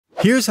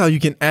Here's how you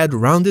can add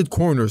rounded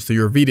corners to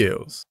your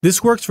videos.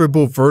 This works for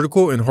both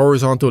vertical and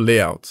horizontal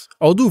layouts.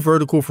 I'll do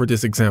vertical for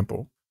this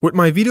example. With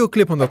my video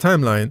clip on the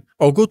timeline,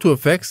 I'll go to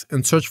Effects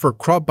and search for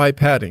Crop by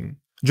Padding.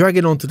 Drag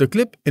it onto the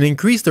clip and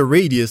increase the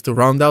radius to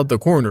round out the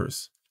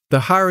corners.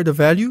 The higher the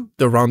value,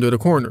 the rounder the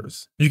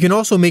corners. You can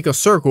also make a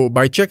circle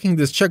by checking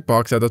this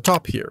checkbox at the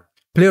top here.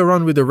 Play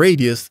around with the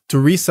radius to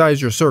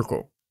resize your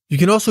circle. You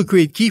can also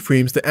create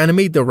keyframes to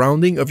animate the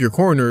rounding of your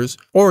corners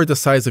or the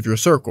size of your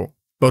circle.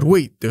 But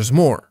wait, there's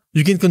more.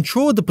 You can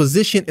control the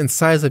position and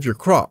size of your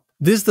crop.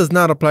 This does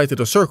not apply to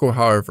the circle,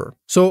 however,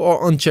 so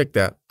I'll uncheck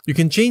that. You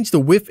can change the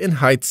width and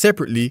height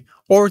separately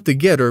or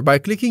together by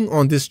clicking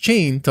on this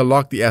chain to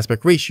lock the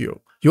aspect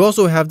ratio. You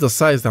also have the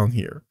size down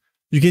here.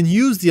 You can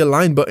use the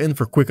Align button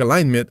for quick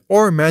alignment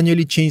or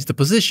manually change the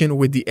position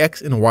with the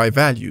X and Y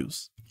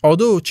values.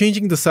 Although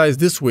changing the size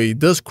this way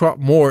does crop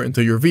more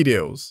into your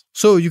videos,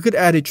 so you could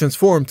add a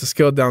transform to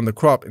scale down the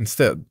crop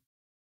instead.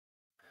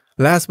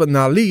 Last but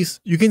not least,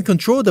 you can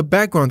control the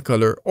background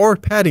color or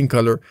padding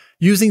color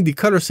using the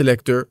color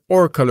selector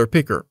or color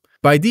picker.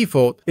 By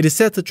default, it is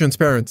set to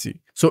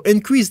transparency, so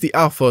increase the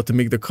alpha to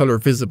make the color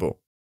visible.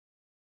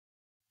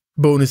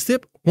 Bonus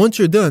tip, once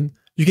you're done,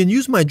 you can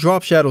use my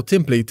drop shadow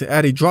template to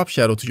add a drop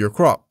shadow to your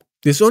crop.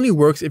 This only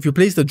works if you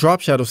place the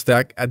drop shadow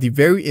stack at the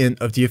very end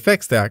of the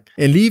effect stack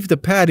and leave the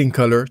padding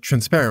color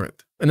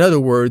transparent. In other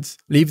words,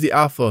 leave the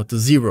alpha to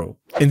 0.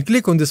 And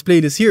click on this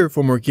playlist here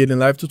for more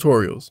Kdenlive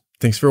tutorials.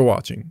 Thanks for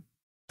watching.